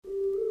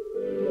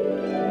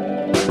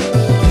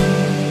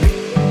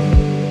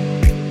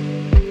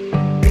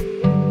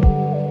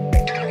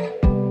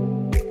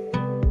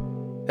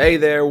Hey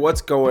there,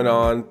 what's going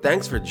on?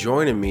 Thanks for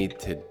joining me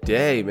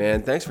today,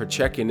 man. Thanks for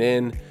checking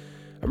in.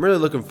 I'm really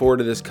looking forward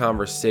to this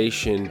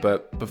conversation,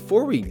 but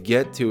before we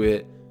get to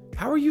it,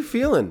 how are you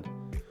feeling?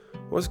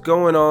 What's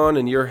going on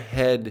in your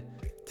head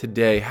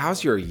today?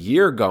 How's your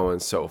year going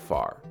so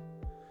far?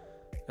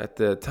 At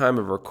the time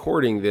of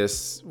recording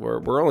this,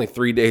 we're only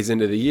 3 days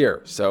into the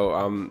year, so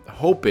I'm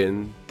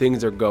hoping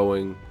things are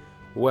going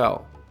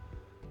well.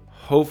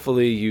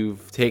 Hopefully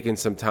you've taken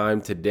some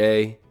time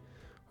today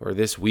or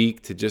this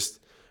week to just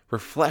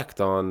reflect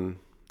on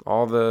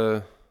all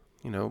the,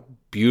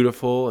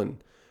 beautiful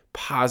and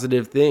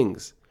positive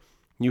things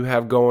you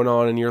have going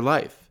on in your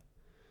life.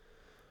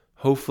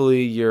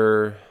 Hopefully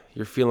you're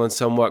feeling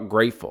somewhat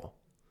grateful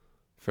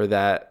for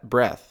that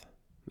breath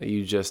that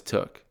you just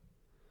took.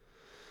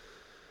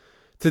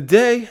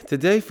 Today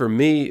for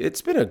me,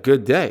 it's been a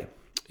good day.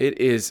 It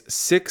is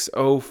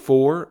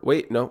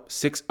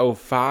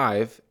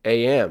 6:05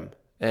 a.m.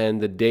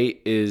 and the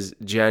date is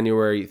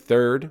January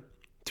 3rd,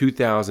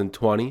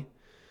 2020.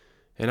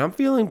 And I'm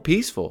feeling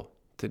peaceful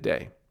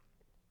today.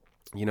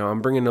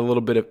 I'm bringing a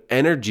little bit of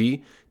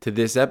energy to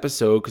this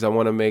episode because I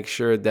want to make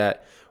sure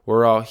that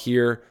we're all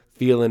here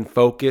feeling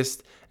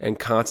focused and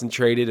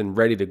concentrated and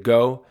ready to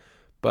go.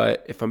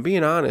 But if I'm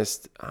being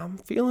honest, I'm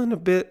feeling a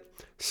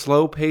bit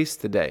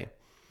slow-paced today.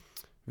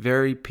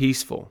 Very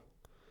peaceful.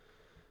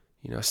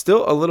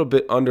 Still a little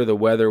bit under the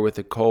weather with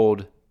a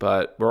cold,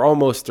 but we're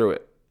almost through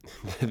it.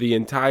 The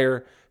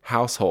entire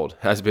household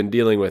has been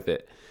dealing with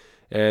it.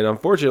 And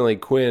unfortunately,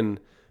 Quinn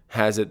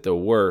has it the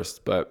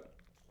worst, but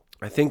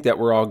I think that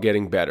we're all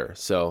getting better.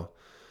 So,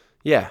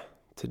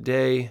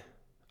 today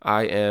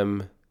I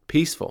am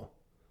peaceful.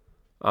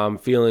 I'm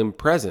feeling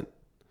present.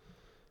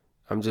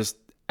 I'm just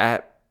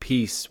at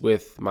peace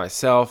with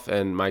myself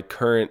and my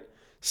current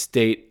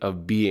state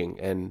of being.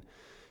 And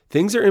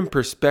things are in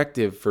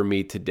perspective for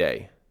me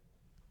today.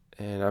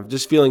 And I'm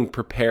just feeling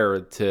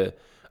prepared to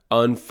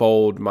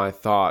unfold my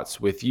thoughts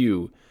with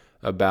you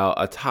about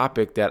a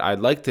topic that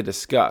I'd like to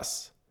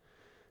discuss.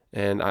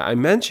 And I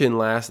mentioned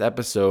last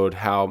episode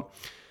how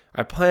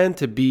I plan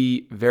to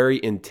be very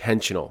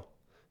intentional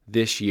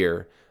this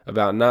year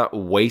about not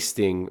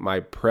wasting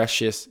my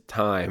precious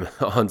time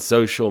on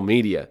social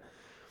media.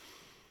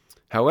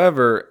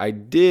 However, I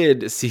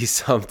did see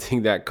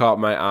something that caught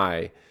my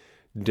eye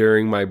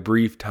during my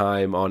brief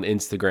time on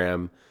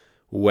Instagram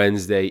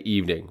Wednesday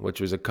evening,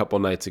 which was a couple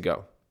nights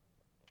ago.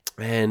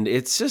 And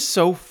it's just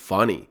so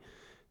funny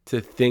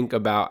to think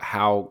about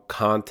how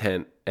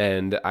content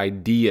and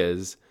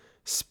ideas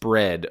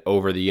spread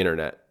over the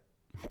internet,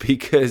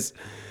 because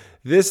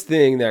this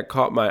thing that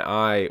caught my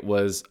eye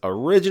was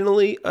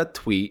originally a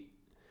tweet,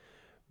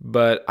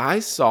 but I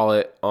saw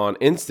it on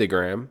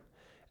Instagram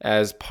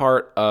as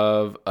part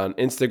of an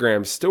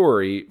Instagram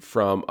story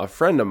from a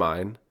friend of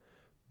mine,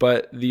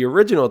 but the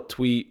original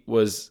tweet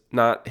was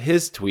not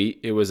his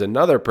tweet, it was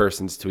another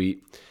person's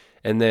tweet,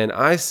 and then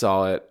I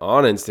saw it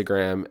on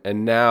Instagram,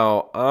 and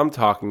now I'm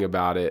talking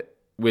about it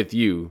with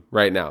you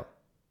right now.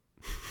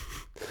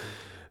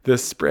 The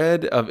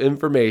spread of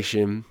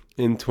information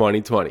in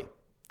 2020.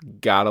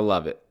 Gotta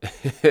love it.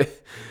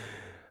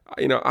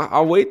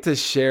 I'll wait to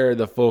share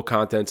the full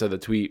contents of the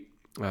tweet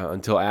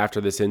until after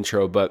this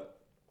intro, but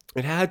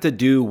it had to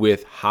do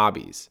with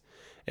hobbies.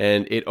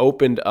 And it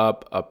opened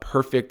up a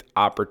perfect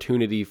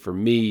opportunity for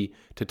me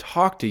to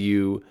talk to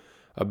you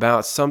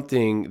about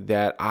something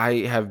that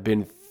I have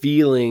been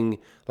feeling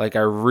like I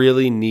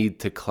really need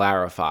to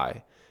clarify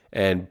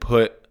and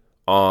put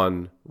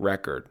on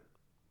record.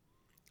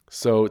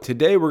 So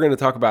today we're going to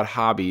talk about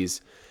hobbies.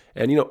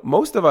 And,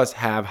 most of us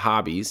have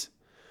hobbies,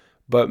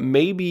 but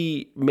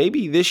maybe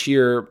this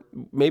year,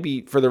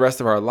 maybe for the rest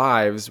of our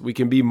lives, we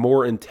can be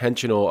more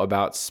intentional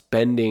about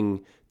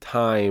spending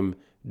time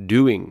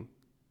doing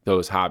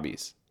those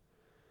hobbies.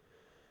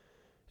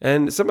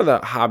 And some of the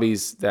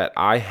hobbies that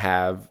I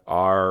have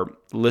are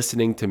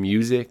listening to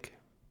music,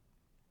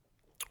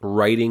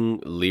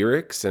 writing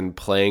lyrics and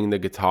playing the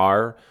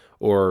guitar,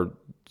 or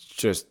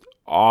just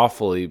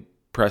awfully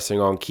pressing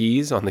on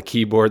keys on the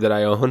keyboard that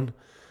I own.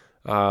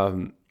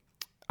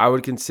 I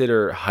would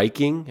consider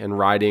hiking and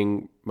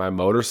riding my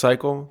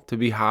motorcycle to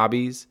be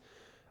hobbies.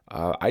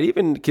 I'd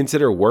even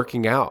consider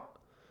working out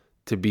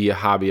to be a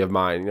hobby of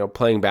mine.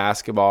 Playing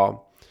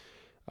basketball.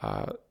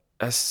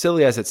 As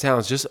silly as it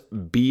sounds, just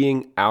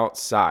being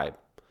outside.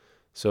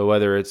 So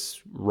whether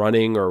it's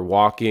running or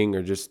walking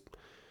or just,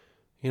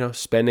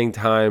 spending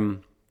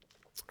time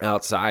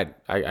outside,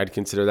 I'd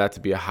consider that to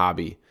be a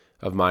hobby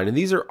of mine. And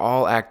these are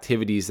all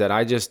activities that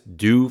I just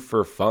do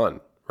for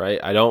fun, right?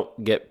 I don't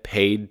get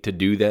paid to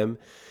do them.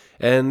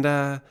 And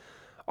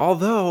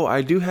although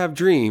I do have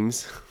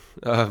dreams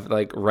of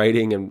like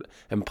writing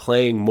and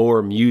playing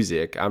more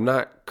music, I'm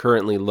not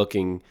currently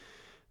looking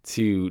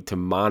to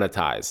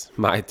monetize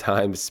my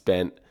time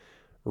spent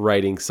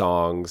writing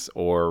songs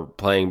or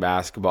playing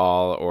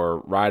basketball or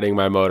riding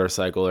my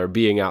motorcycle or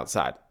being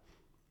outside.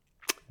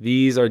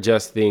 These are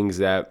just things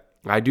that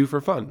I do for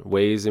fun,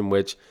 ways in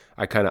which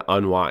I kind of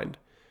unwind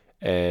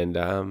and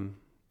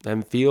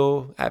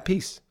feel at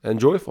peace and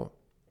joyful.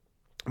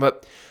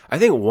 But I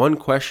think one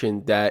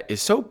question that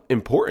is so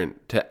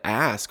important to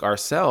ask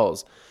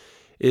ourselves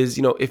is,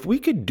 if we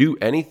could do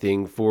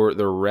anything for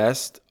the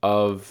rest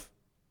of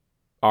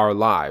our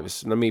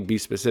lives, let me be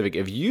specific.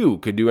 If you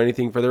could do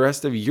anything for the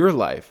rest of your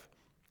life,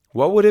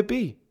 what would it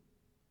be?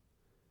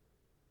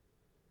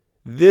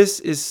 This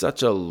is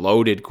such a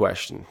loaded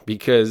question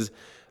because,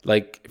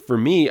 like, for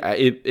me,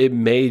 it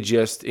may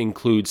just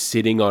include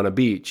sitting on a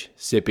beach,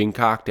 sipping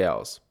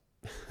cocktails,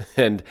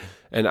 and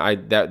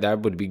that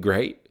would be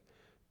great.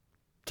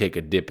 Take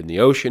a dip in the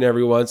ocean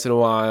every once in a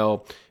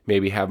while.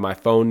 Maybe have my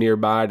phone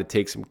nearby to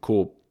take some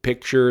cool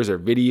pictures or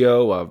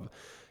video of,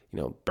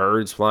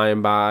 birds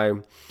flying by,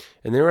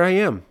 and there I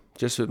am,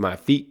 just with my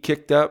feet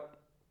kicked up,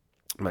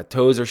 my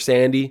toes are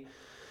sandy,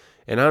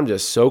 and I'm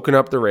just soaking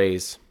up the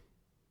rays.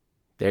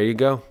 There you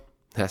go.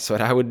 That's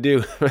what I would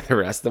do for the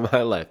rest of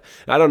my life.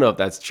 I don't know if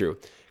that's true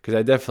because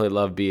I definitely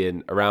love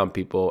being around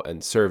people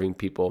and serving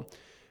people.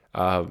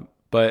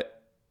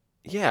 But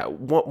yeah,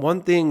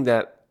 one thing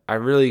that I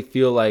really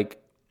feel like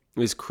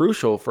is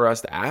crucial for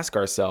us to ask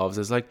ourselves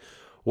is like,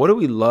 what do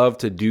we love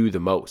to do the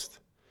most?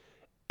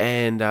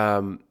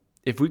 And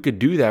if we could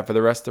do that for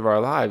the rest of our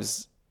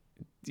lives,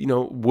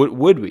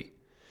 would we?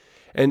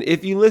 And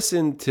if you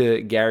listen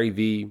to Gary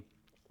Vee,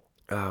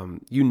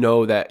 you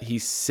know that he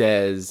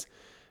says,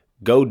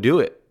 go do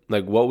it.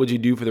 Like, what would you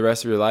do for the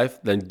rest of your life?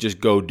 Then just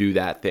go do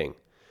that thing.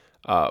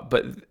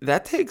 But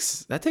that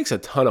takes a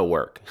ton of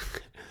work,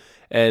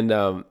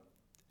 and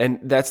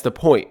that's the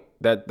point.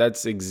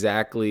 That's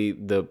exactly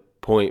the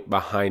point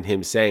behind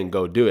him saying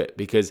go do it,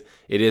 because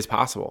it is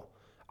possible.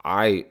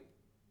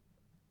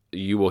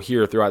 You will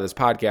hear throughout this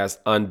podcast,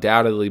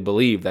 undoubtedly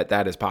believe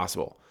that is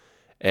possible,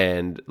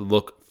 and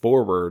look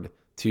forward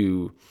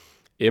to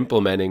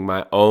implementing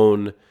my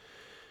own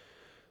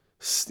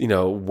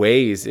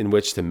ways in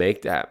which to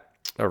make that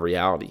a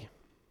reality.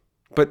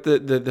 But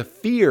the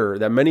fear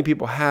that many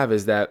people have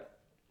is that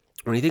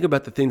when you think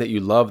about the thing that you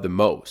love the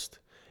most,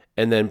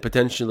 and then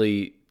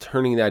potentially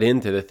turning that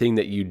into the thing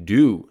that you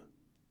do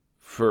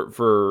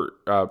for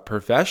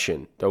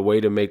profession, the way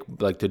to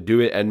to do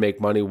it and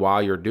make money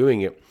while you're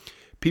doing it,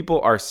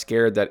 people are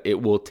scared that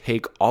it will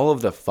take all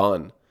of the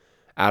fun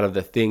out of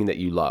the thing that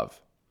you love,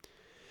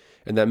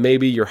 and that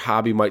maybe your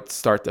hobby might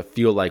start to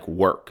feel like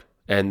work,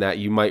 and that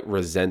you might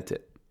resent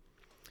it.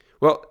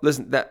 Well,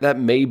 listen, that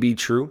may be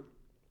true,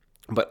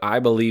 but I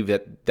believe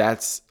that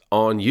that's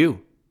on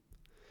you.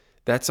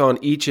 That's on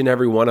each and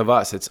every one of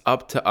us. It's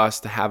up to us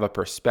to have a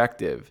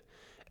perspective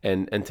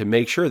and to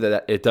make sure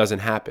that it doesn't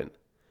happen.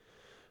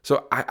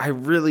 So I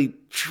really,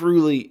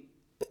 truly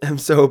am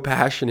so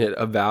passionate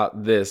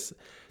about this,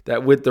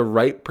 that with the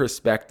right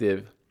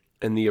perspective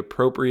and the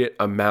appropriate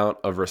amount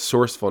of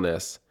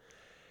resourcefulness,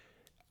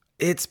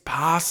 it's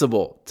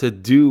possible to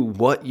do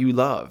what you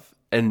love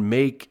and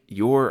make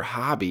your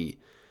hobby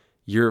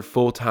your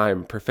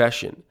full-time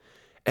profession.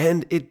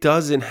 And it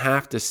doesn't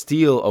have to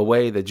steal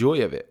away the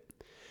joy of it.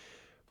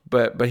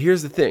 But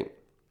here's the thing.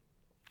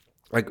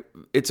 Like,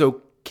 it's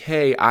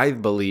okay, I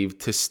believe,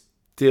 to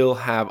still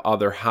have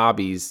other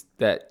hobbies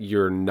that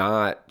you're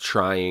not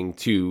trying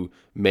to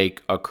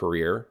make a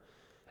career,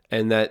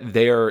 and that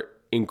they're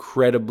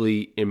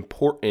incredibly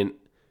important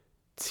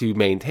to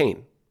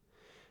maintain.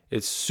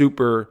 It's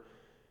super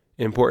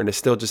important to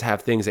still just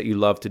have things that you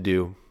love to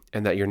do,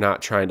 and that you're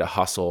not trying to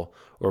hustle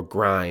or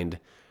grind.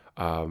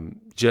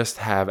 Just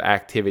have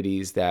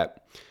activities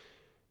that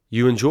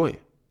you enjoy.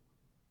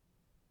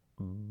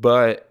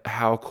 But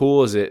how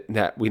cool is it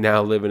that we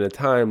now live in a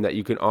time that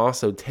you can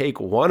also take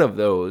one of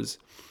those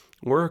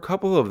or a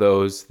couple of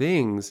those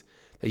things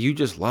that you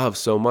just love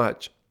so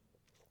much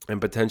and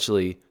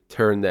potentially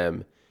turn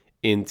them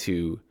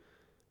into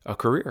a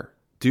career.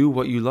 Do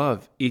what you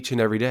love each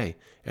and every day,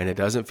 and it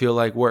doesn't feel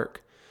like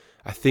work.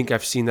 I think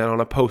I've seen that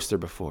on a poster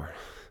before.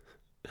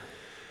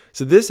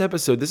 So this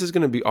episode, this is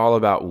going to be all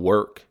about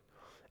work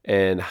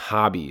and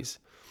hobbies,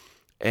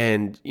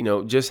 and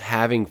just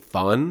having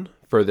fun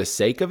for the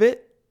sake of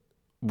it,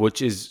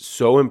 which is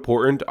so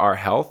important to our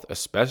health,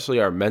 especially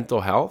our mental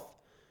health,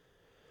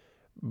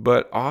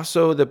 but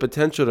also the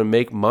potential to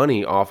make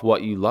money off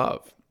what you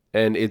love.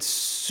 And it's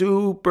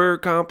super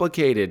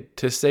complicated,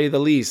 to say the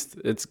least.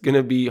 It's going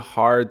to be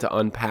hard to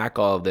unpack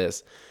all of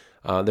this.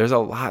 There's a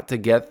lot to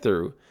get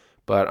through,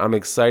 but I'm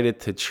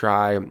excited to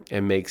try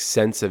and make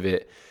sense of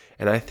it.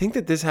 And I think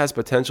that this has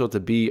potential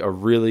to be a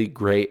really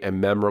great and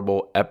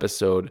memorable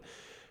episode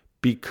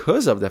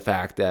because of the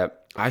fact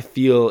that I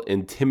feel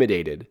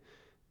intimidated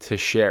to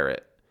share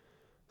it.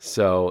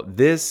 So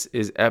this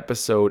is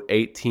episode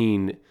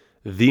 18,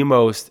 the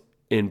most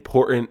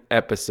important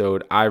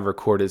episode I've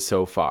recorded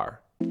so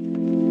far.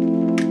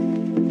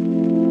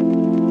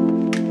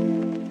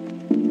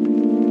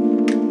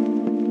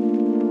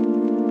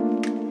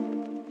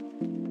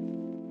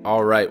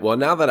 All right, well,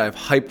 now that I've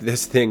hyped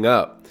this thing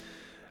up,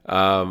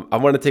 I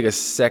want to take a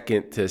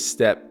second to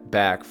step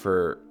back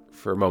for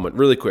a moment,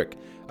 really quick.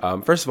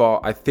 First of all,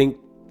 I think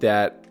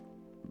that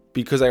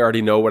because I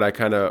already know what I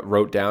kind of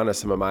wrote down as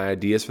some of my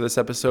ideas for this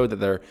episode, that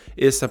there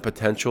is some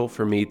potential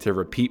for me to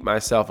repeat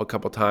myself a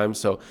couple times.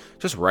 So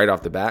just right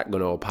off the bat, I'm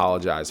going to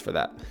apologize for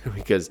that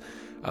because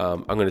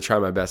I'm going to try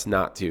my best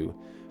not to.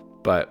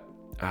 But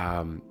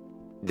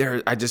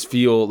I just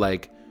feel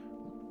like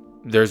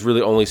there's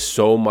really only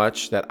so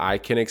much that I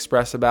can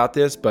express about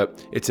this,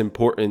 but it's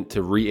important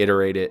to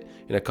reiterate it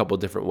in a couple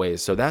different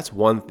ways. So that's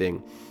one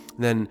thing.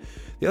 And then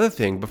the other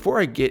thing, before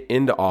I get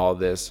into all of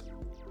this,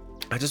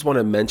 I just want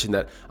to mention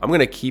that I'm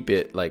going to keep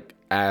it like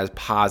as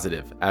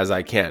positive as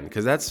I can,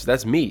 because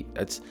that's me.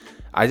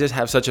 I just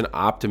have such an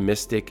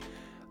optimistic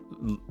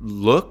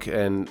look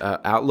and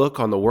outlook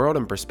on the world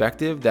and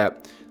perspective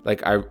that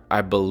like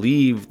I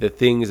believe the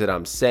things that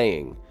I'm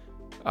saying,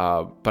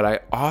 but I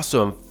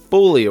also am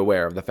fully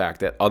aware of the fact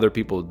that other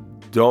people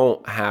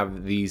don't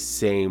have these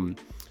same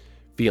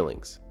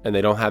feelings and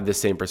they don't have the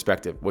same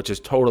perspective, which is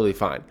totally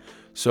fine.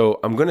 So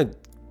I'm going to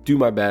do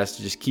my best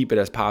to just keep it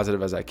as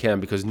positive as I can,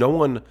 because no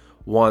one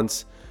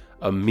wants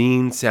a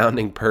mean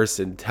sounding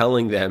person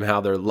telling them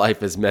how their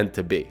life is meant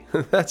to be.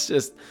 That's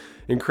just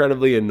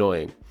incredibly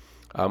annoying.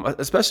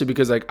 Especially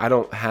because like I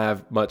don't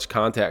have much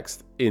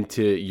context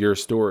into your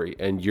story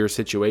and your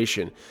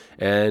situation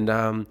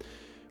and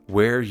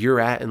where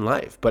you're at in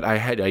life. But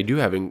I do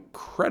have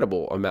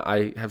incredible amount.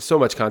 I have so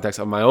much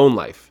context on my own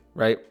life,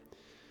 right?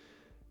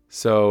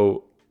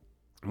 So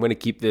I'm going to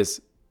keep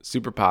this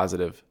super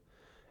positive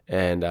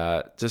and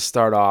just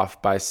start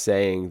off by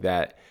saying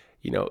that,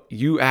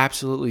 you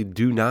absolutely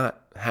do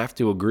not have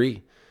to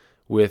agree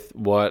with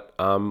what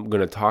I'm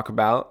going to talk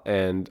about.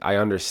 And I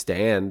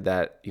understand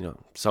that,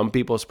 some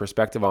people's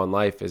perspective on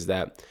life is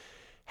that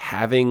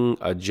having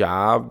a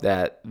job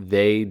that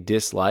they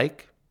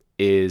dislike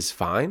is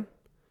fine,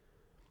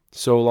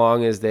 so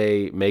long as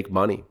they make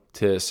money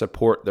to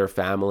support their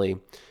family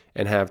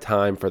and have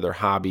time for their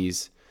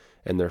hobbies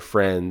and their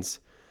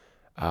friends.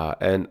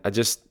 And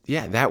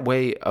that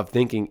way of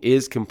thinking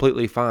is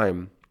completely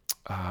fine.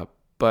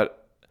 But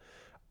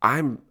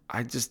I'm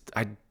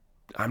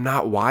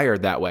not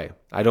wired that way.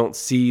 I don't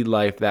see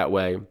life that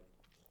way.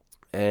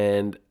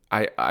 And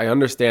I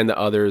understand that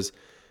others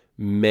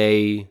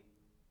may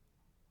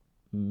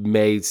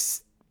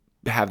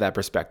have that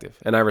perspective,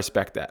 and I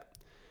respect that.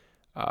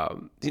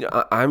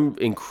 I'm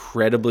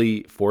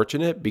incredibly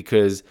fortunate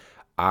because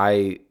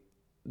I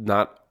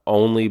not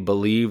only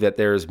believe that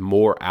there's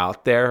more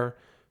out there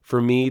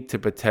for me to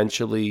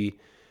potentially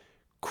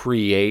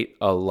create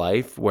a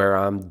life where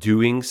I'm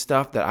doing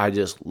stuff that I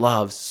just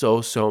love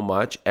so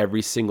much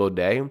every single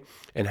day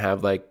and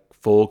have like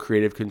full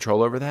creative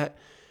control over that.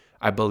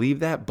 I believe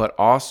that, but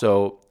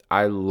also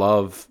I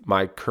love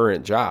my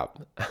current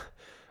job.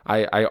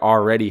 I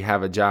already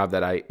have a job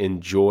that I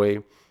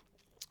enjoy.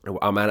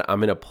 I'm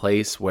in a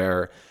place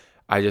where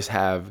I just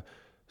have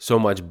so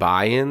much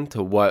buy-in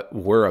to what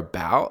we're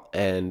about,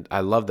 and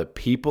I love the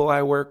people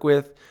I work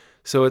with.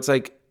 So it's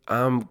like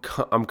I'm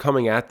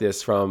coming at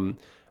this from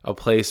a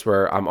place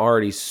where I'm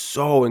already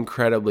so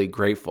incredibly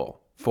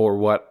grateful for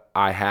what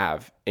I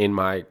have in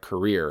my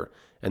career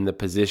and the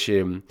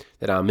position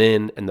that I'm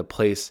in and the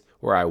place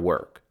where I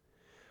work.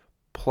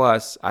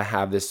 Plus, I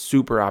have this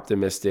super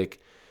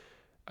optimistic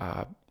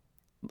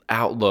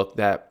outlook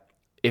that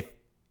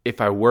if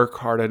I work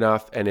hard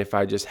enough and if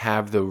I just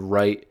have the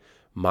right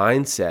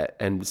mindset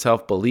and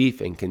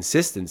self-belief and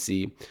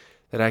consistency,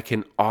 that I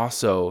can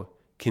also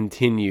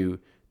continue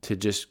to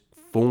just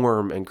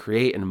form and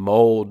create and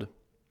mold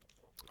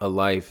a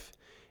life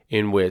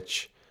in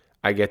which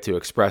I get to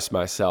express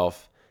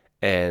myself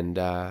and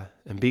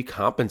be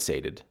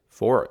compensated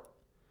for it.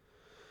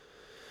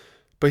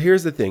 But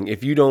here's the thing: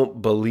 if you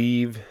don't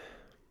believe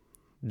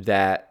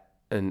that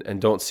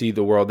and don't see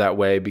the world that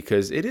way,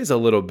 because it is a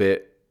little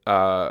bit,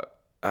 I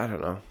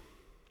don't know,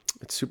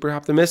 it's super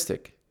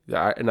optimistic,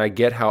 and I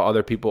get how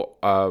other people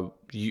are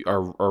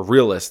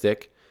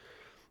realistic.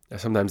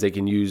 Sometimes they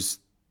can use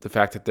the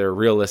fact that they're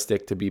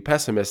realistic to be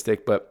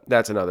pessimistic, but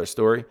that's another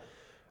story.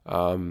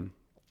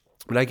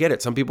 But I get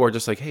it. Some people are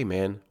just like, hey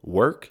man,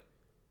 work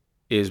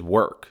is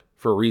work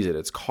for a reason.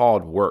 It's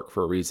called work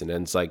for a reason.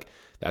 And it's like,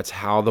 that's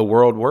how the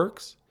world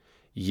works.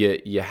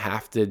 You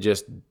have to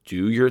just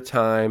do your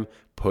time,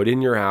 put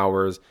in your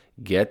hours,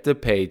 get the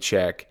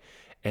paycheck,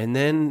 and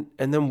then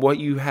what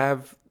you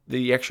have,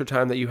 the extra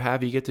time that you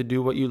have, you get to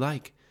do what you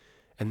like.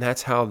 And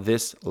that's how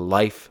this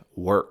life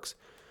works.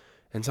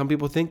 And some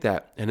people think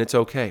that, and it's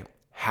okay.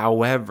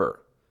 However,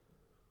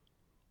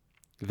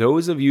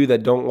 those of you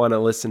that don't want to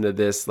listen to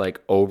this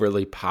like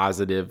overly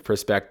positive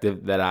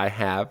perspective that I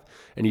have,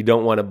 and you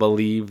don't want to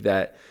believe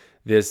that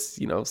this,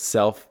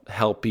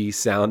 self-helpy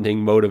sounding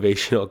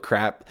motivational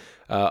crap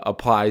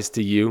applies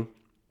to you,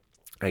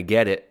 I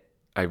get it.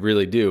 I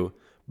really do.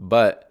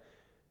 But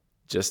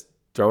just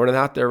throwing it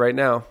out there right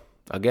now,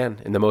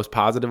 again, in the most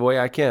positive way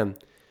I can,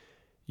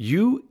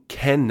 you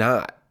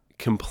cannot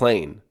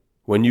complain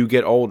when you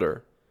get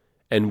older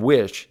and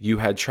wish you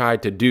had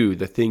tried to do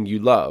the thing you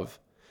love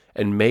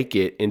and make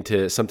it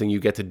into something you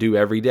get to do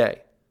every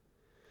day.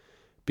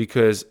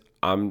 Because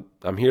I'm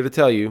here to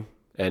tell you,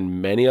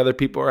 and many other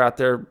people are out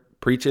there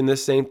preaching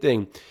this same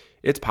thing.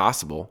 It's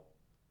possible.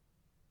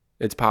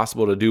 It's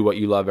possible to do what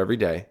you love every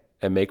day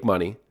and make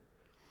money.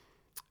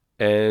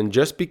 And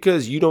just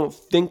because you don't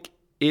think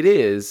it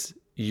is,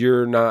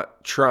 you're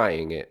not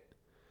trying it.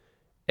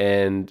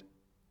 And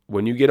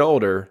when you get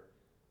older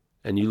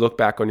and you look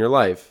back on your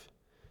life,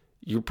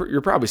 you're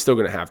probably still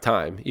going to have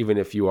time, even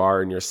if you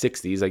are in your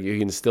 60s. Like, you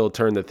can still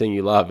turn the thing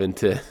you love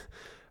into a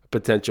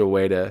potential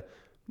way to,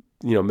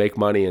 make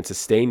money and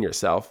sustain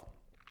yourself.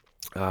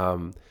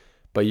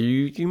 But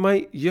you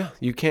might,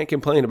 you can't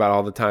complain about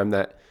all the time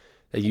that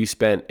you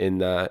spent in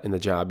the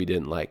job you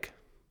didn't like,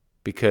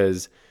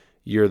 because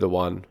you're the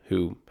one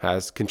who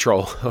has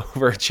control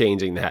over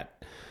changing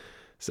that.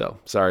 So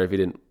sorry if you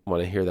didn't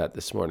want to hear that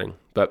this morning,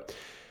 but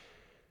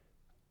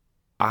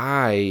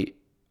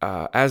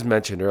as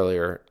mentioned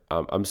earlier,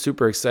 I'm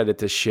super excited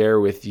to share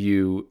with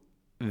you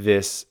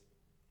this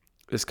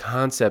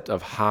concept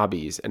of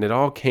hobbies. And it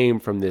all came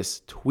from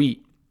this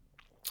tweet.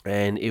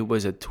 And it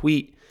was a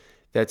tweet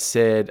that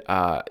said,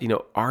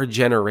 our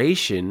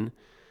generation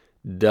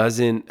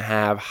doesn't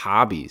have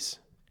hobbies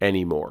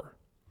anymore.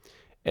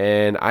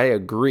 And I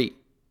agree.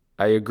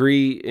 I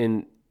agree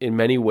in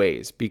many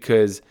ways,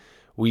 because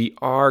we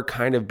are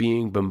kind of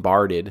being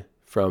bombarded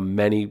from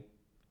many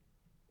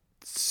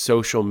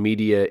social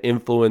media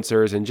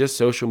influencers and just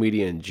social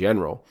media in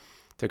general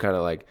to kind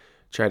of like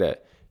try to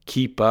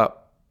keep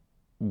up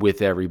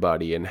with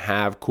everybody and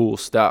have cool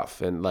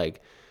stuff and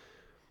like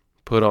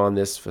put on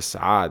this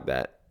facade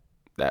that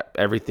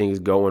everything's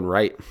going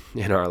right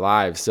in our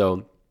lives.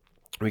 So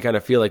we kind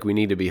of feel like we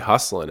need to be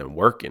hustling and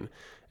working.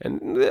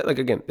 And like,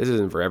 again, this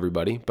isn't for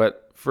everybody,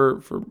 but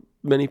for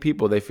many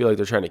people, they feel like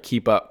they're trying to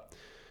keep up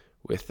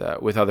with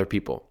other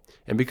people.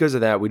 And because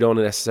of that, we don't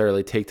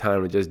necessarily take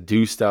time to just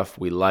do stuff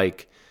we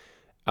like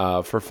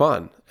for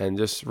fun and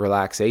just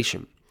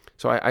relaxation.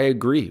 So I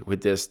agree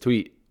with this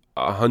tweet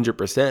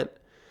 100%.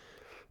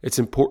 It's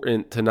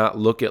important to not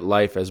look at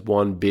life as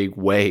one big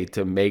way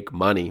to make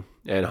money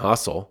and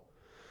hustle.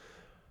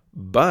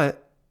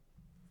 But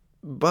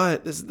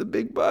this is the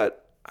big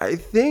but. I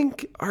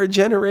think our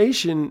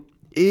generation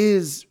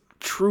is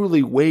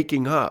truly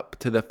waking up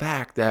to the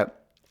fact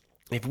that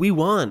if we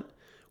want,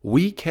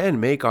 we can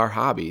make our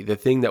hobby, the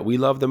thing that we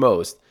love the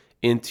most,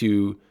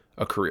 into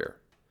a career.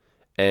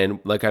 And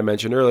like I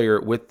mentioned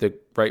earlier, with the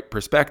right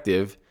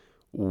perspective,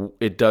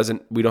 we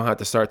don't have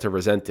to start to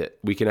resent it.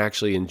 We can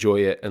actually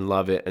enjoy it and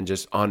love it and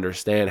just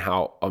understand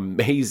how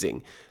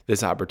amazing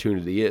this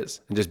opportunity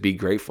is and just be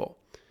grateful.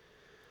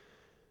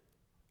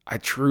 I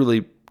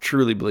truly,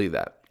 truly believe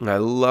that. And I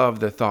love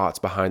the thoughts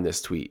behind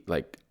this tweet.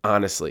 Like,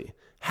 honestly,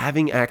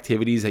 having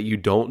activities that you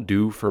don't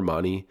do for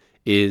money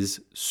is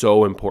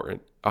so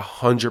important.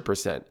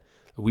 100%.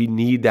 We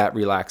need that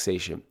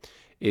relaxation.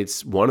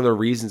 It's one of the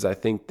reasons I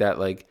think that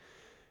like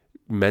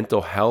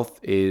mental health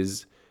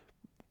is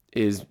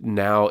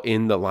now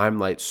in the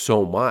limelight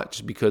so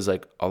much, because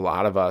like a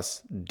lot of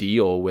us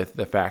deal with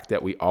the fact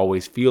that we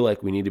always feel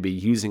like we need to be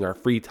using our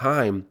free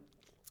time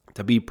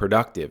to be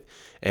productive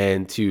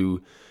and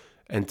to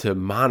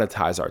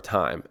monetize our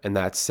time. And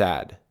that's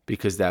sad,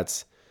 because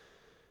that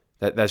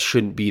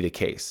shouldn't be the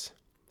case.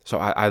 So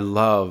I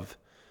love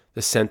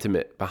the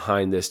sentiment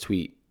behind this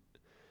tweet.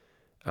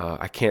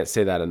 I can't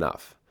say that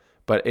enough.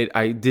 But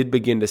I did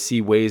begin to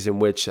see ways in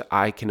which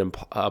I can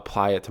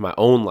apply it to my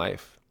own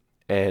life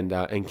and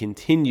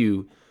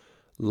continue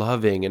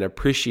loving and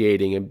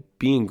appreciating and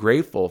being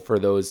grateful for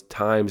those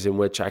times in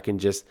which I can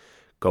just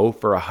go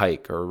for a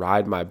hike or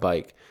ride my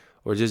bike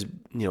or just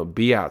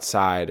be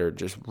outside or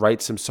just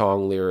write some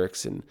song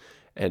lyrics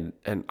and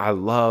I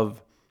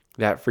love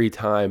that free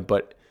time.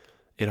 But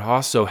it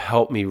also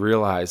helped me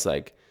realize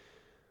like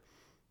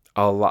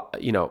a lot,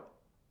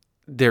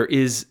 there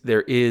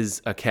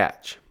is a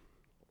catch.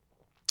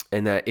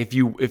 And that if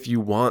you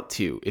want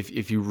to,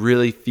 if you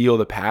really feel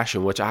the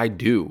passion, which I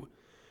do,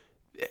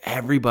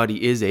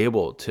 everybody is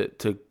able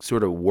to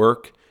sort of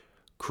work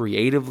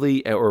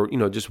creatively or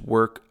just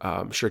work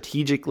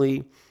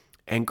strategically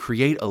and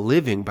create a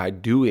living by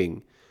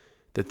doing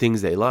the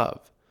things they love.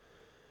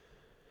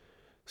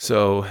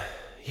 So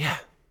yeah,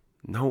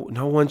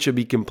 no one should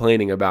be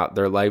complaining about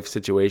their life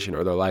situation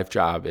or their life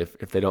job if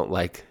they don't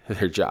like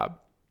their job.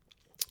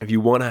 If you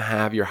want to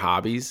have your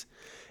hobbies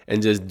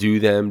and just do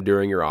them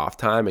during your off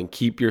time and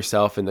keep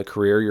yourself in the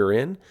career you're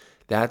in,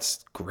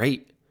 that's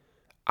great.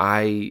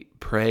 I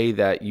pray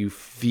that you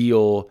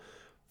feel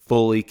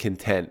fully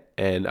content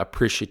and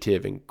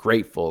appreciative and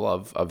grateful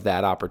of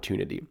that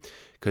opportunity,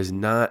 because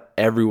not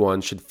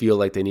everyone should feel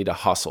like they need to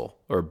hustle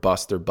or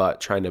bust their butt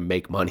trying to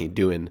make money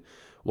doing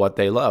what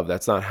they love.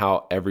 That's not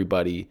how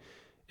everybody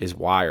is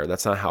wired.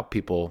 That's not how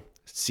people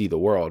see the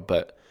world.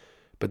 But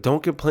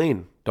don't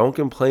complain. Don't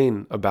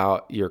complain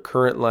about your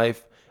current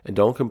life. And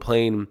don't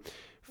complain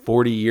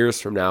 40 years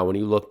from now when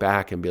you look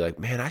back and be like,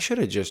 man, I should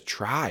have just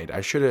tried.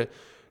 I should have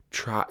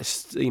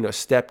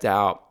stepped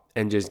out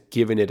and just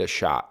given it a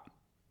shot.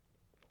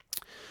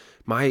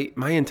 My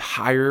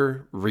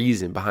entire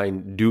reason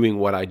behind doing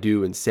what I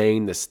do and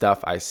saying the stuff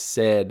I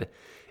said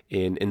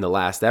in the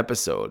last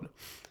episode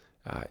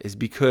is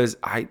because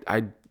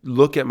I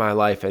look at my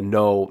life and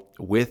know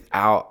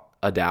without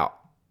a doubt,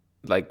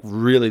 like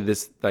really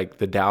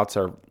the doubts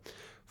are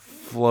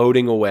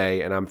floating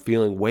away, and I'm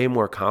feeling way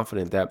more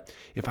confident that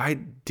if I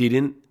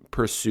didn't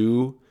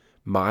pursue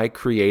my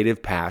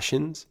creative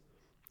passions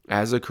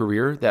as a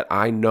career, that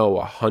I know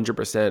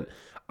 100%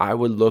 I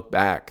would look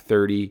back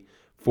 30,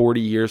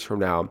 40 years from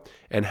now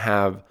and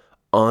have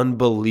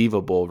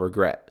unbelievable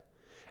regret.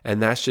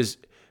 And that's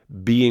just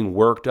being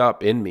worked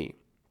up in me.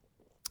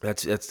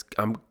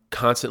 I'm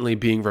constantly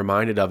being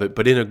reminded of it,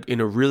 but in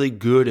a really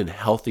good and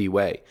healthy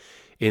way.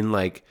 In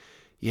like,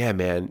 yeah,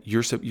 man,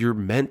 you're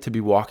meant to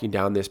be walking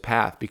down this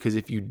path, because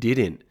if you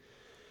didn't,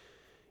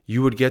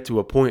 you would get to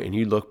a point and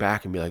you'd look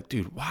back and be like,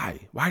 dude,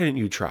 why? Why didn't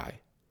you try?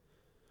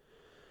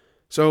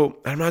 So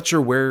I'm not sure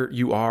where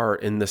you are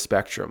in the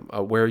spectrum,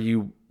 where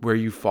you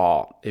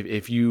fall.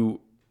 If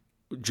you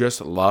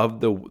just love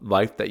the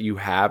life that you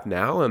have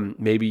now, and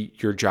maybe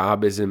your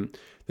job isn't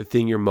the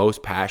thing you're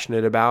most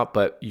passionate about,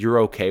 but you're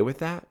okay with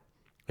that,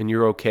 and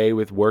you're okay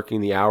with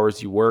working the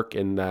hours you work,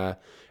 and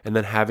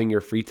then having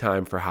your free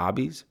time for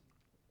hobbies.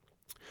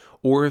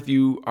 Or if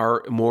you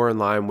are more in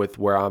line with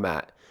where I'm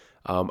at,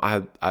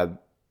 I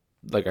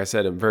like I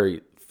said, I'm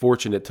very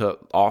fortunate to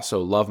also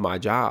love my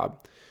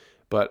job,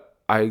 but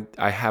I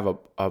have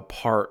a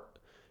part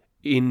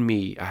in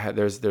me.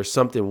 There's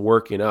something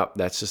working up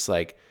that's just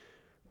like,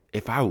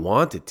 if I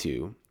wanted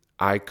to,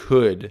 I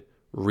could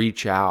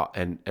reach out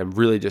and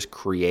really just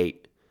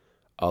create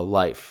a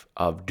life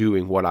of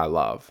doing what I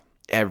love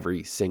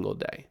every single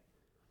day.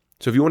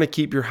 So if you want to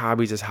keep your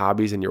hobbies as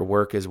hobbies and your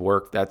work as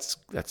work, that's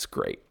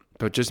great.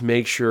 But just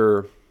make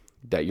sure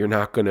that you're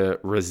not going to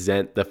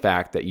resent the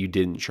fact that you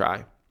didn't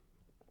try.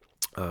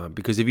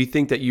 Because if you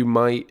think that you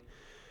might,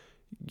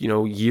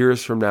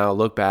 years from now,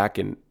 look back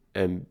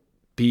and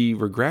be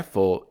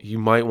regretful, you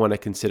might want to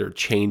consider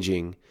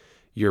changing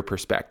your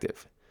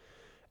perspective.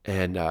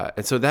 And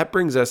so that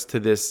brings us to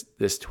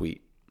this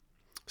tweet.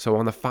 So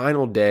on the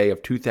final day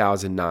of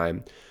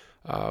 2009,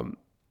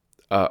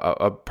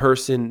 a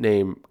person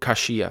named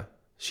Kashia,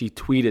 she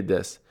tweeted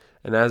this.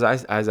 And as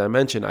I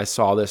mentioned, I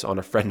saw this on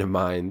a friend of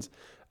mine's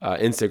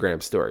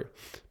Instagram story.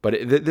 But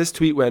this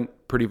tweet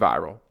went pretty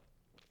viral,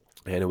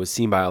 and it was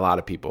seen by a lot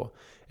of people.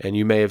 And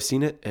you may have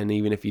seen it, and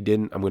even if you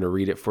didn't, I'm going to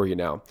read it for you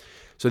now.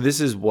 So this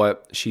is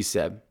what she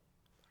said.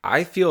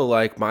 I feel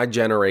like my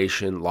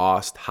generation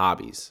lost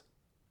hobbies.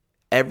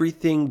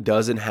 Everything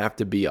doesn't have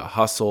to be a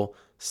hustle,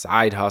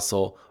 side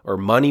hustle, or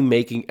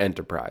money-making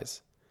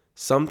enterprise.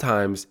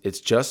 Sometimes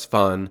it's just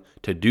fun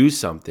to do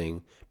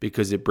something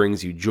because it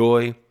brings you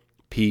joy,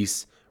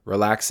 peace,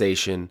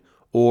 relaxation,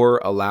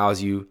 or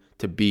allows you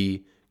to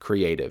be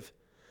creative.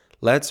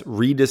 Let's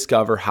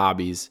rediscover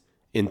hobbies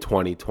in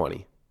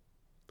 2020.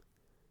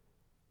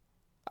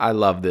 I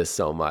love this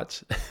so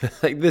much.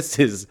 Like this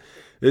is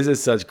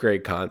such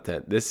great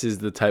content. This is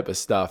the type of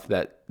stuff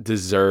that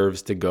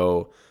deserves to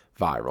go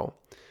viral.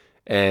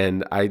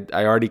 And I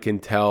already can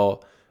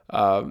tell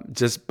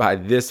just by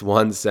this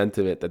one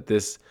sentiment that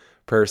this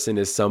person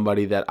is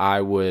somebody that I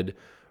would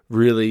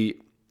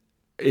really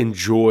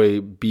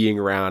enjoy being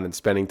around and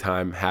spending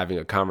time having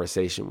a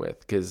conversation with.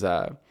 Because,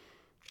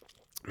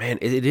 man,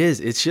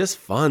 it's just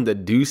fun to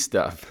do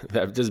stuff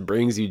that just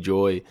brings you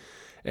joy.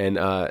 And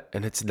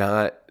it's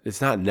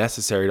not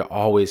necessary to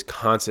always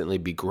constantly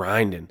be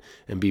grinding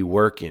and be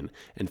working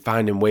and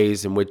finding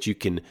ways in which you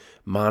can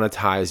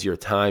monetize your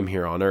time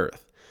here on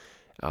earth.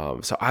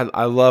 So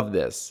I love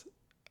this.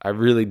 I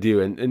really do.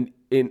 And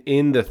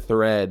in the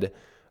thread,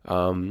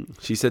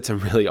 she said some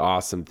really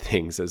awesome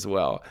things as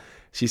well.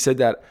 She said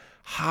that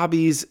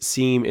hobbies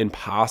seem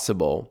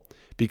impossible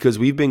because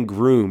we've been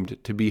groomed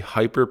to be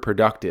hyper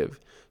productive.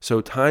 So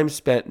time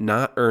spent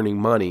not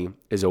earning money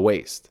is a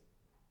waste.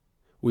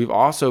 We've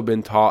also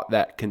been taught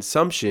that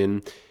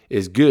consumption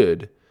is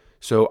good.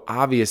 So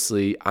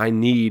obviously I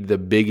need the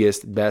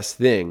biggest, best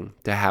thing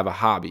to have a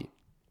hobby.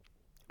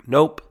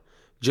 Nope.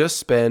 Just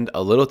spend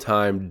a little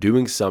time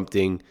doing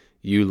something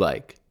you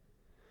like.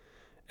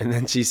 And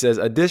then she says,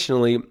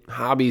 additionally,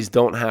 hobbies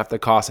don't have to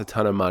cost a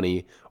ton of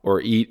money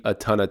or eat a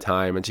ton of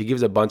time. And she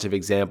gives a bunch of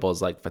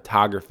examples like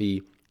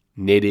photography,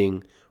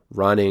 knitting,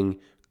 running,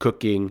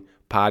 cooking,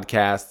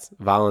 podcasts,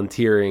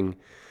 volunteering.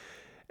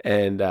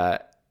 And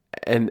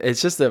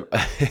it's just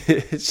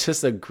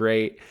a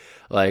great,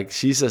 like,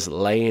 she's just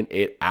laying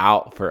it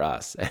out for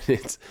us.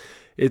 And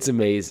it's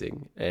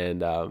amazing.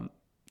 And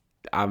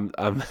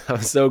I'm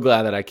so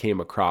glad that I came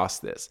across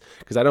this,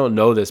 because I don't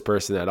know this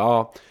person at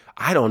all.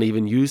 I don't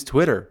even use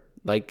Twitter,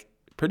 like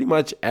pretty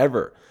much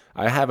ever.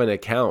 I have an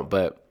account,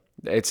 but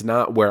it's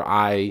not where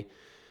I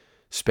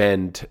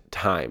spend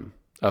time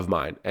of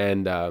mine.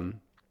 And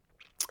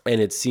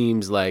it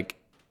seems like,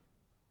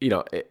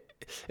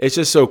 it's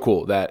just so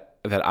cool that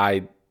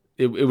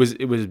it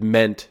was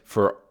meant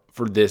for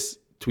this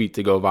tweet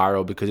to go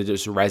viral, because it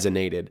just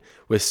resonated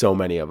with so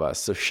many of us.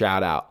 So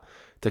shout out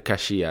to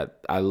Kashia.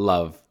 I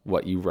love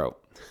what you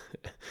wrote.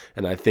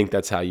 And I think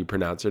that's how you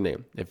pronounce her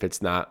name. If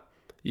it's not,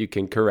 you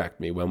can correct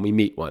me when we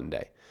meet one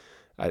day.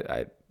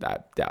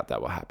 doubt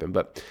that will happen,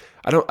 but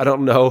I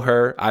don't know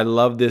her. I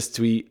love this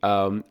tweet.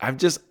 I've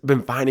just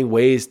been finding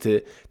ways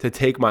to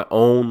take my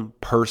own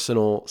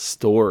personal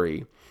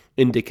story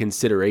into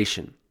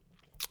consideration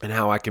and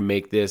how I can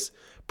make this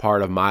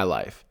part of my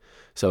life.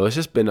 So it's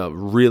just been a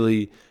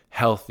really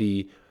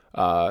healthy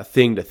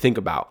thing to think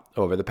about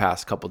over the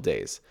past couple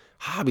days.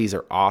 Hobbies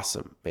are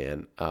awesome,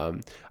 man.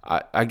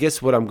 I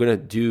guess what I'm going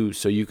to do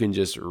so you can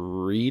just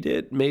read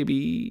it,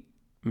 maybe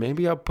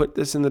I'll put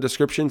this in the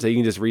description so you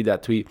can just read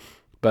that tweet.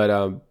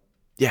 But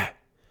yeah,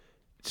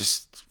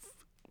 just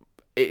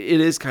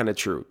it is kind of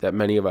true that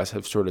many of us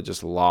have sort of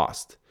just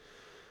lost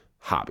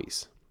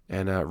hobbies,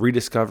 and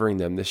rediscovering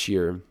them this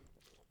year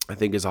I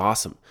think is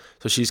awesome.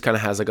 So she's kind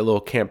of has like a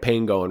little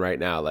campaign going right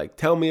now, like,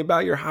 tell me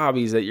about your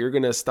hobbies that you're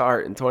going to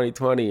start in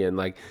 2020. And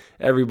like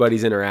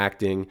everybody's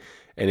interacting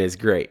and it's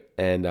great.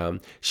 And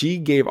she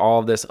gave all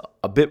of this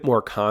a bit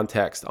more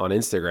context on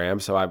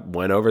Instagram. So I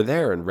went over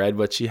there and read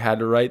what she had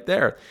to write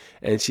there.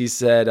 And she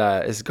said,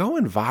 it's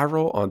going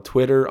viral on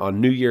Twitter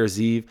on New Year's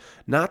Eve,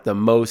 not the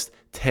most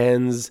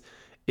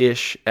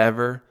tens-ish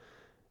ever.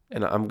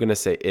 And I'm going to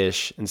say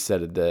ish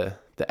instead of the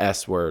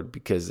S word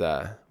because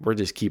we're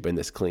just keeping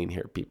this clean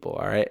here, people,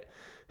 all right?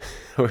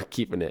 We're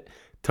keeping it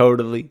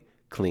totally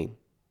clean.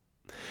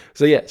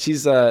 So yeah, she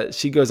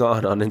goes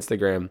on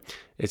Instagram.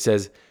 It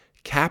says,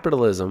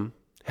 capitalism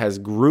has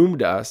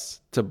groomed us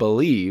to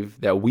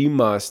believe that we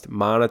must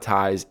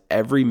monetize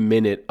every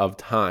minute of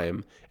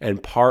time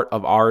and part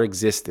of our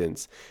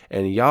existence.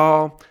 And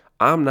y'all,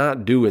 I'm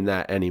not doing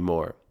that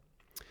anymore.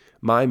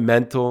 My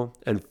mental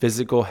and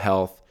physical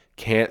health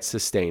can't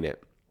sustain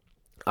it.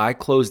 I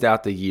closed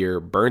out the year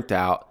burnt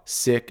out,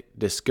 sick,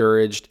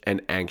 discouraged,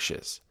 and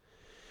anxious.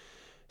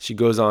 She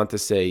goes on to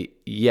say,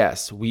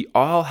 yes, we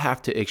all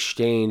have to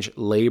exchange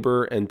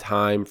labor and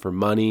time for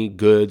money,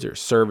 goods, or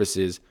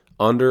services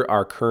under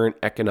our current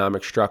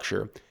economic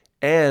structure.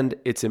 And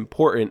it's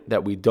important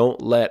that we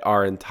don't let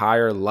our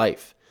entire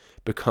life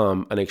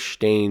become an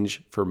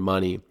exchange for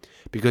money,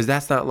 because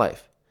that's not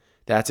life.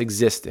 That's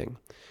existing,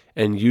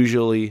 and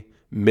usually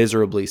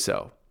miserably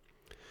so.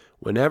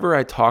 Whenever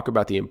I talk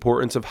about the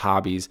importance of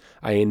hobbies,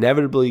 I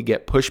inevitably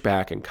get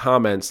pushback and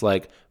comments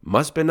like,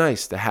 must be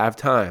nice to have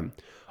time.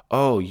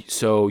 Oh,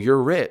 so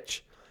you're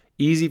rich.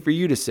 Easy for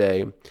you to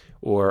say.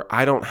 Or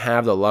I don't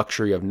have the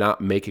luxury of not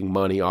making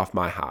money off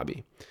my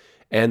hobby.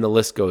 And the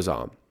list goes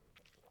on.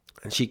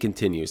 And she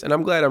continues. And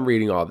I'm glad I'm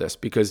reading all this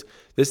because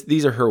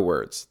these are her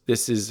words.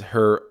 This is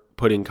her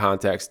putting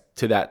context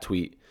to that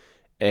tweet.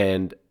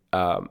 And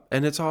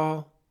it's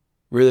all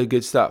really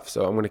good stuff.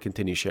 So I'm going to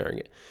continue sharing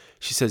it.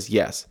 She says,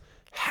 yes.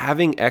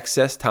 Having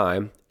excess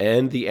time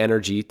and the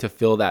energy to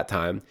fill that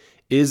time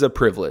is a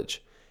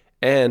privilege.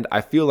 And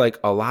I feel like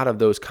a lot of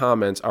those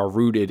comments are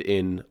rooted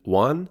in,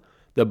 one,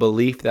 the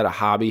belief that a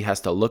hobby has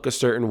to look a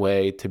certain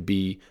way to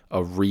be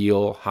a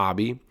real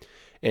hobby.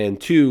 And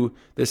two,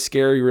 the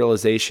scary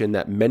realization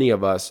that many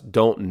of us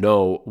don't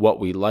know what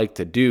we like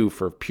to do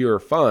for pure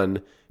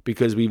fun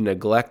because we've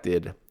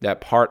neglected that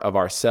part of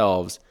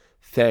ourselves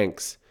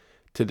thanks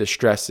to the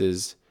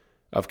stresses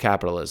of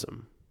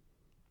capitalism.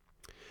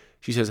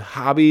 She says,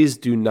 hobbies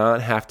do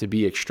not have to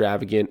be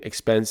extravagant,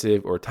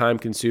 expensive, or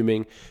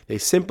time-consuming. They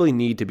simply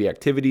need to be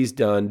activities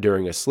done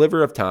during a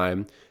sliver of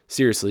time,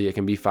 seriously, it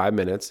can be 5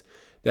 minutes,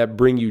 that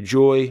bring you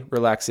joy,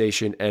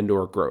 relaxation, and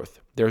or growth.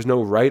 There's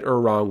no right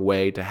or wrong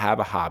way to have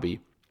a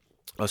hobby,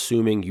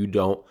 assuming you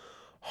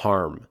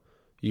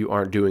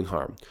aren't doing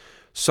harm.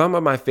 Some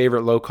of my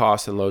favorite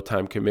low-cost and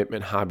low-time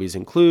commitment hobbies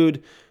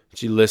include,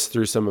 she lists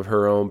through some of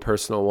her own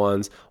personal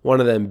ones, one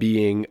of them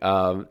being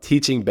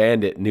teaching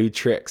Bandit new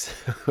tricks,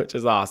 which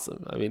is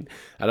awesome. I mean,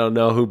 I don't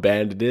know who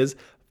Bandit is,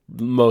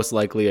 most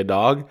likely a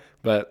dog,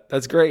 but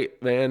that's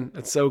great, man.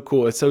 It's so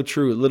cool. It's so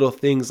true. Little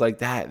things like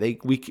that,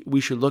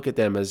 we should look at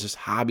them as just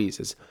hobbies,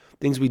 as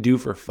things we do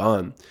for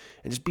fun,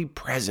 and just be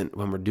present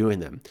when we're doing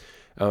them.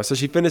 So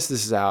she finishes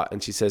this out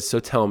and she says, so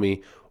tell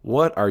me,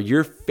 what are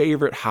your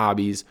favorite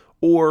hobbies,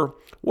 or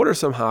what are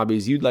some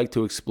hobbies you'd like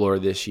to explore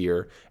this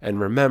year?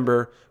 And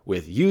remember,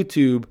 with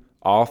YouTube,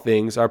 all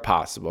things are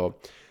possible.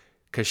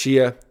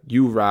 Kashia,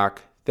 you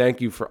rock.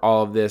 Thank you for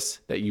all of this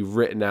that you've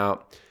written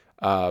out.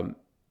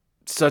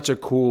 Such a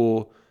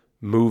cool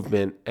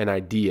movement and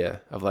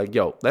idea of like,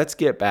 yo, let's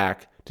get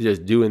back to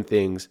just doing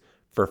things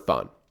for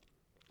fun.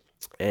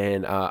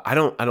 And I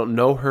don't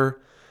know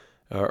her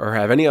or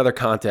have any other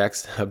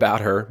context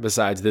about her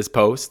besides this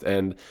post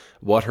and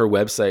what her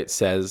website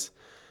says,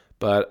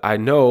 but I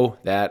know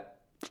that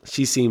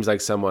she seems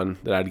like someone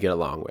that I'd get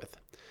along with.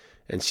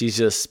 And she's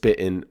just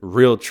spitting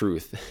real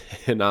truth,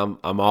 and I'm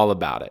all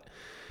about it.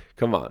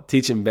 Come on,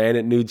 teaching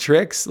Bandit new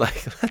tricks,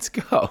 like, let's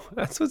go.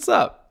 That's what's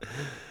up.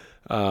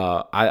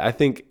 I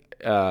think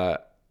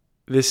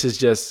this is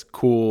just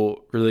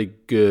cool, really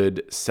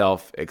good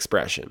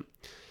self-expression.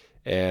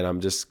 And I'm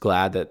just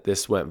glad that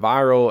this went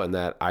viral and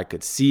that I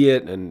could see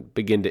it and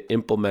begin to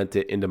implement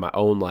it into my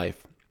own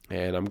life.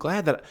 And I'm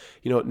glad that,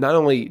 not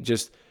only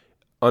just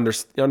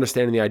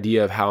understanding the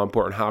idea of how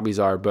important hobbies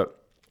are, but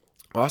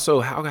Also,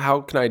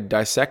 how can I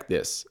dissect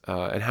this,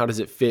 and how does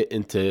it fit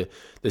into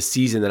the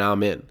season that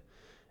I'm in,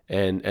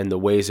 and the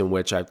ways in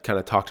which I've kind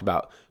of talked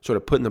about sort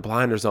of putting the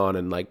blinders on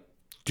and like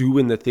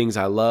doing the things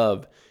I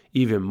love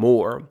even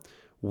more,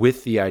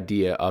 with the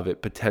idea of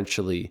it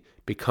potentially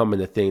becoming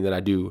the thing that I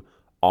do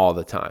all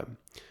the time.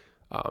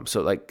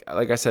 So like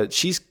I said,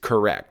 she's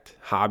correct.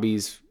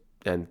 Hobbies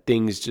and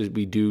things just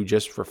we do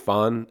just for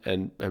fun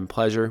and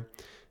pleasure,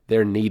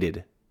 they're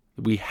needed.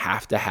 We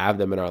have to have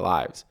them in our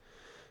lives.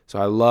 So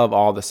I love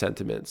all the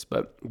sentiments,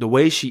 but the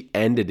way she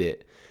ended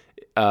it,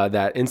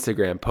 that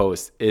Instagram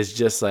post is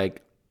just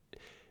like,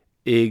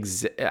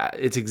 it's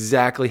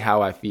exactly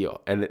how I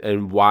feel,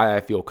 and why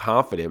I feel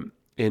confident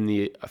in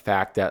the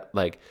fact that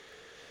like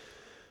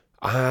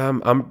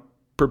I'm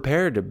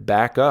prepared to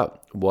back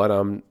up what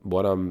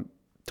I'm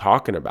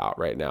talking about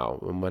right now.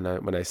 And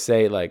when I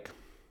say like,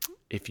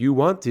 if you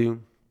want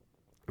to,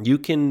 you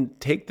can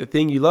take the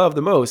thing you love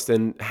the most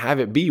and have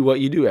it be what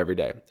you do every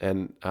day.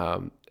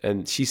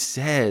 And she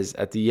says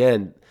at the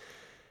end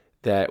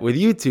that with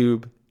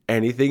YouTube,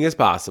 anything is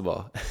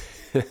possible.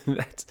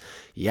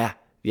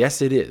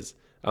 Yes, it is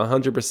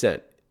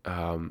 100%.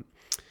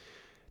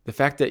 The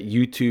fact that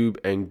YouTube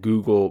and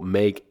Google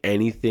make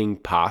anything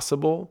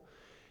possible,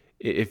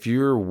 if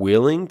you're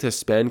willing to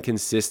spend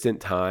consistent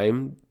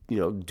time,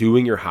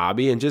 doing your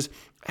hobby and just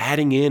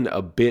adding in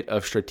a bit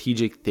of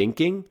strategic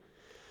thinking,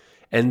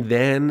 and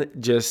then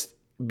just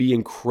be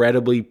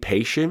incredibly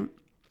patient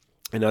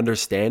and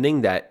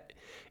understanding that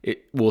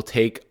it will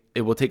take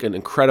an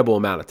incredible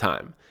amount of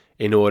time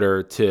in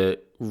order to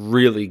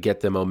really get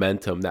the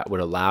momentum that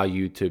would allow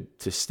you to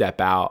step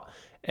out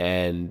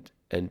and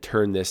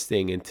turn this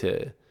thing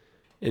into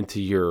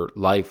your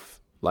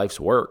life's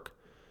work.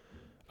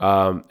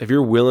 If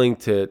you're willing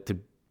to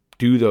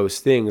do those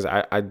things,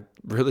 I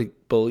really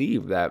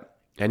believe that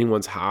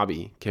anyone's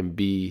hobby can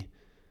be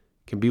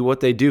what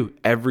they do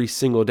every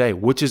single day,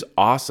 which is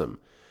awesome.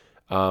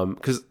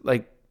 Because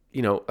like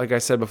I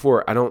said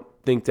before, I don't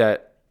think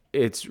that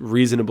it's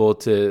reasonable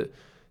to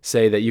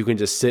say that you can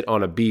just sit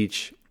on a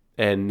beach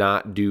and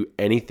not do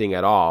anything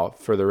at all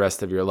for the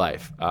rest of your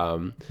life.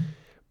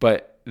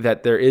 But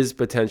that there is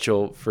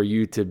potential for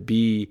you to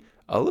be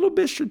a little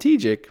bit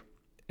strategic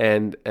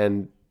and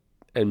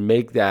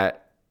make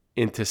that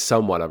into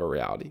somewhat of a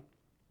reality.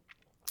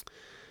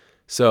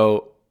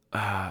 So,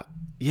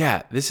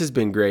 this has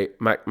been great.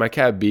 My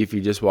cat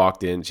Beefy just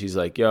walked in. She's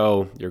like,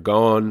 yo, you're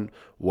going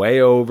way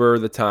over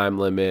the time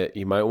limit.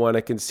 You might want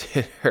to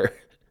consider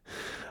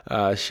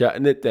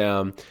shutting it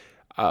down.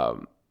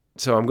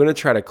 So I'm going to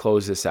try to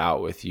close this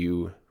out with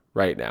you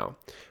right now.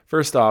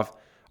 First off,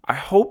 I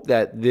hope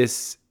that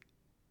this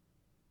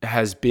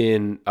has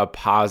been a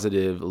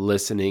positive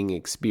listening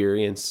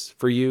experience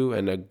for you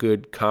and a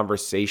good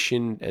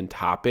conversation and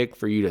topic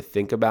for you to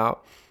think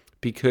about,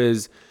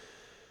 because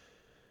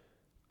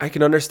I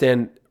can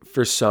understand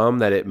for some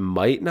that it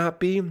might not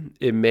be.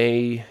 It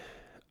may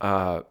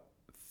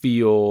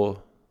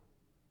feel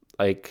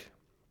like,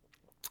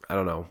 I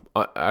don't know,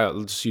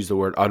 I'll just use the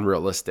word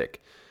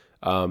unrealistic,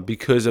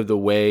 because of the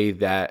way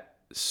that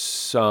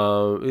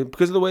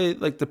because of the way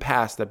like the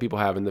past that people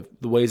have and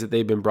the ways that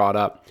they've been brought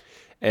up,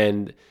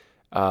 and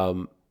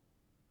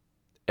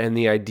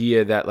the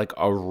idea that like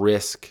a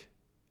risk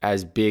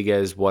as big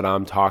as what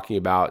I'm talking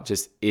about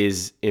just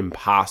is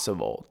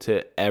impossible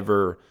to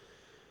ever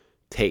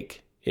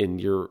take in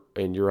your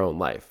own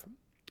life.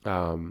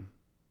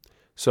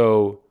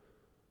 So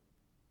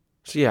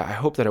yeah, I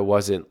hope that it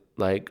wasn't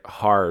like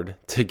hard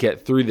to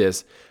get through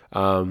this.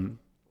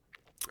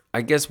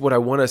 I guess what I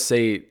want to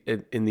say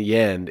in the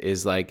end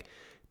is like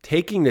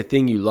taking the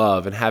thing you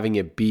love and having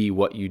it be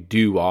what you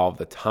do all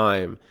the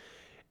time.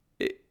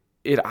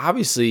 It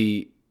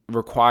obviously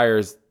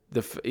requires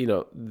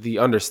the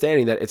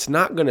understanding that it's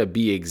not going to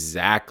be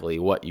exactly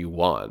what you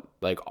want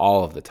like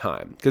all of the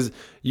time, because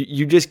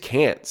you just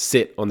can't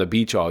sit on the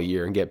beach all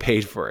year and get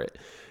paid for it.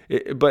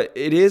 But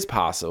it is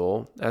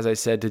possible, as I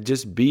said, to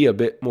just be a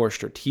bit more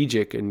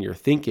strategic in your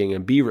thinking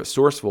and be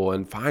resourceful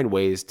and find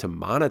ways to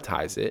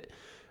monetize it,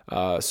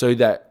 so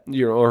that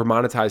or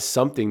monetize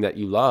something that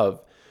you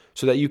love,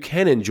 so that you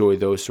can enjoy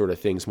those sort of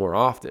things more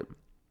often.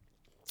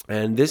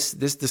 And this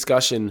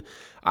discussion,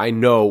 I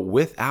know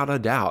without a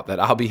doubt that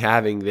I'll be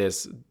having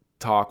this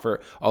talk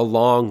for a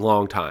long,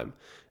 long time,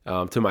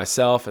 to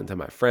myself and to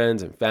my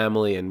friends and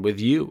family and with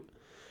you.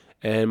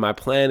 And my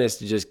plan is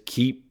to just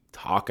keep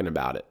talking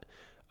about it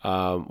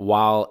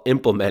while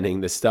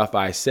implementing the stuff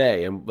I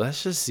say. And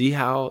let's just see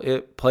how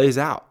it plays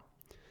out.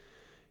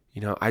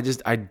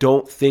 I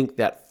don't think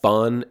that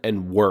fun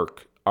and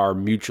work are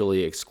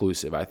mutually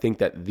exclusive. I think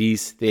that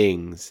these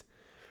things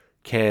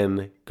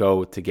can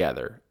go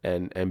together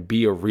and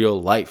be a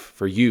real life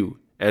for you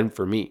and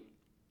for me.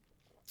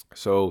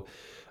 So,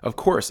 of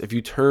course, if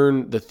you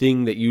turn the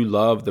thing that you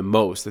love the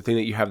most, the thing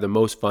that you have the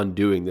most fun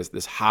doing,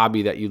 this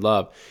hobby that you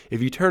love,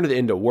 if you turn it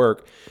into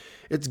work,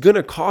 it's going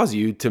to cause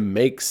you to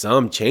make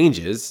some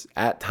changes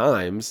at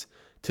times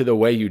to the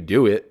way you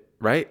do it,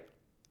 right?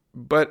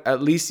 But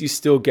at least you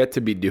still get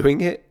to be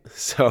doing it.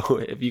 So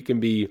if you can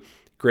be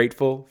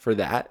grateful for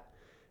that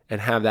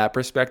and have that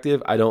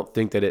perspective, I don't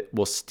think that it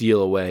will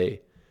steal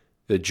away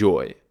the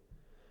joy.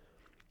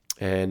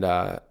 And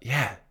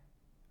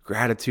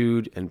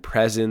gratitude and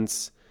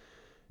presence,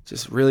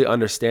 just really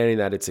understanding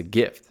that it's a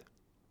gift.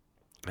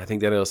 I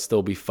think that it'll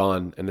still be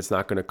fun and it's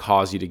not going to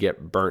cause you to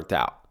get burnt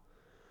out.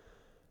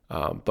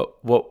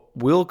 But what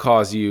will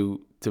cause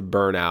you to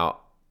burn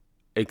out,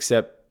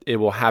 except it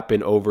will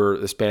happen over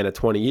the span of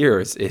 20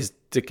 years, is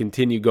to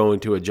continue going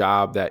to a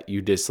job that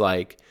you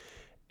dislike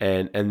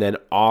and then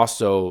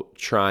also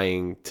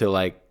trying to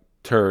like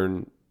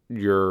turn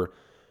your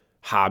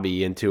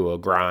hobby into a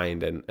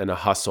grind and a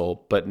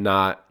hustle, but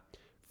not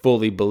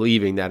fully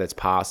believing that it's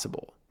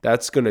possible.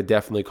 That's going to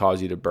definitely cause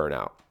you to burn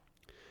out.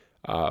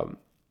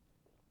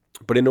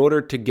 But in order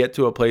to get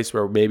to a place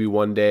where maybe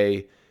one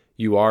day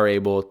you are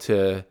able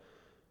to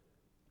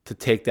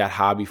take that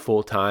hobby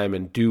full time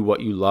and do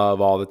what you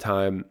love all the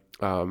time,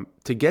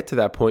 to get to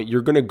that point,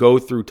 you're going to go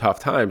through tough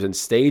times and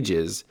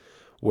stages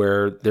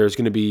where there's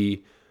going to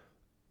be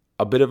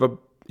a bit of a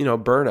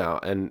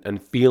burnout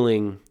and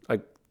feeling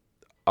like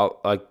a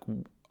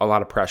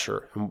lot of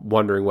pressure and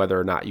wondering whether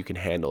or not you can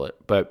handle it.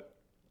 But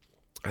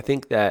I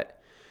think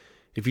that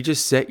if you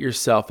just set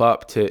yourself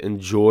up to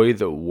enjoy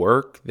the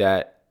work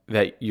that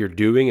you're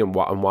doing and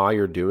while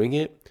you're doing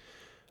it,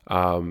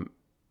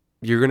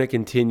 you're going to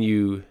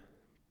continue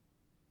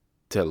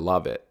to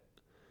love it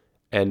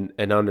and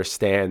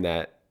understand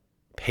that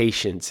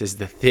patience is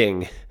the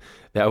thing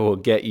that will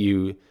get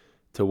you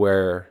to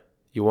where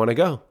you want to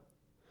go.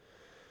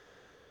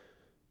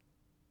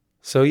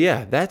 So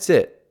yeah, that's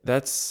it.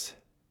 That's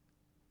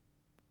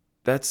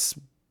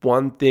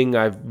one thing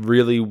I've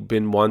really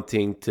been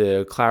wanting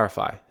to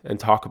clarify and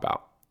talk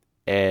about.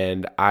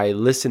 And I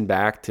listen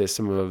back to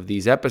some of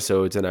these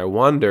episodes and I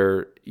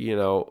wonder,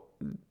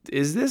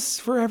 is this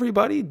for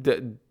everybody?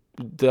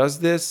 Does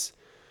this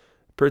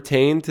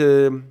pertain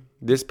to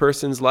this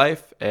person's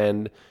life?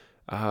 And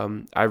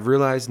I've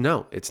realized,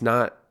 no, it's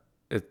not.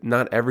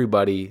 Not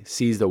everybody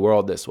sees the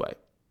world this way.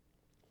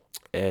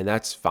 And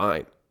that's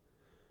fine.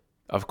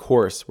 Of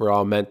course, we're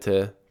all meant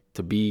to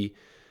be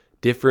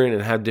different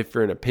and have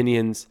different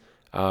opinions.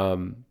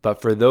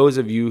 But for those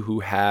of you who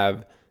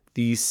have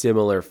these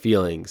similar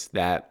feelings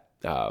that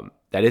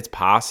it's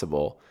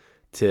possible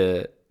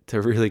to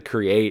really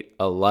create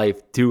a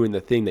life doing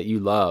the thing that you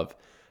love,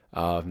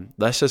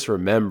 let's just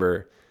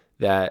remember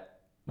that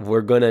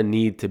we're going to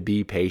need to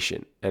be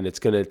patient, and it's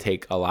going to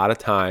take a lot of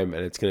time,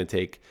 and it's going to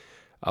take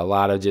a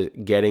lot of just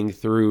getting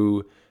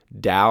through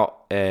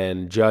doubt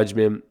and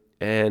judgment.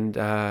 And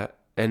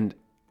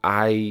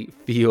I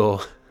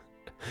feel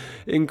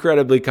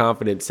incredibly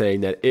confident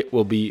saying that it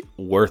will be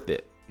worth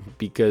it,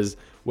 because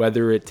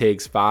whether it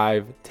takes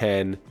 5,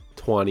 10,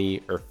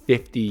 20, or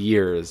 50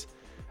 years,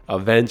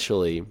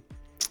 eventually,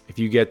 if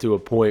you get to a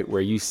point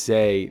where you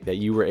say that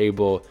you were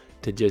able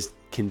to just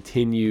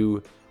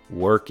continue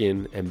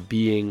working and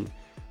being,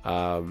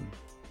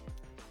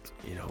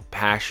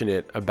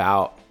 passionate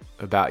about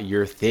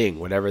your thing,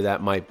 whatever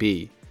that might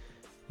be,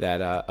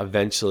 that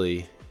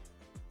eventually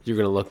you're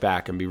going to look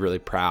back and be really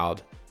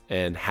proud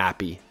and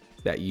happy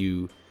that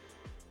you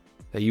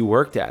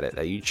worked at it,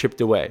 that you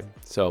chipped away.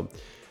 So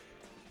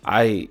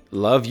I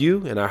love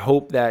you, and I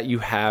hope that you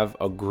have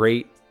a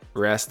great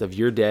rest of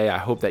your day. I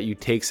hope that you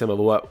take some of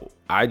what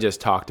I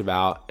just talked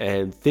about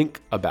and think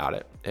about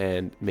it,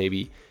 and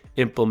maybe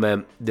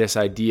implement this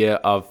idea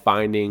of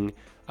finding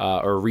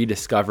or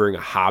rediscovering a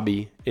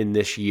hobby in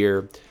this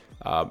year.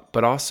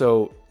 But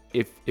also,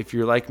 if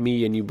you're like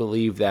me and you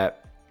believe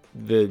that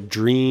the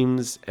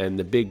dreams and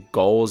the big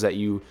goals that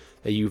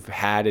you've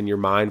had in your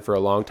mind for a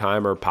long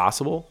time are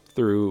possible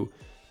through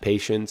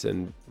patience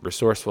and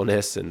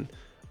resourcefulness and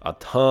a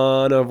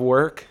ton of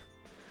work,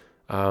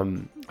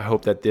 I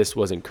hope that this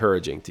was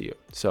encouraging to you.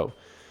 So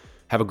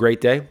have a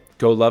great day.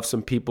 Go love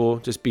some people.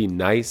 Just be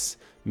nice.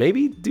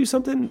 Maybe do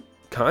something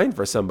kind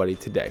for somebody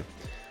today.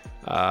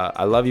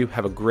 I love you.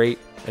 Have a great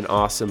and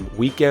awesome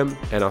weekend,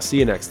 and I'll see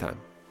you next time.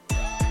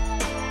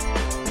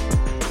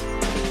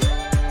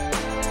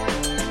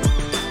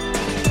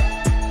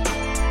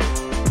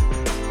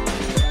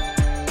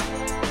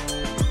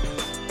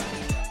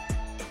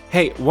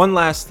 Hey, one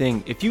last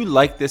thing. If you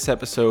like this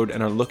episode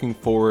and are looking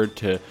forward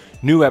to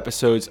new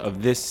episodes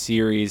of this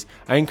series,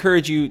 I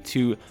encourage you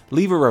to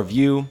leave a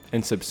review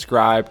and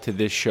subscribe to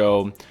this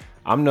show.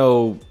 I'm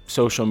no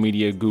social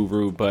media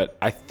guru, but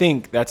I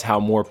think that's how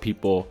more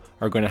people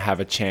are going to have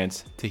a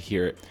chance to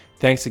hear it.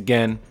 Thanks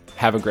again.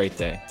 Have a great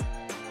day.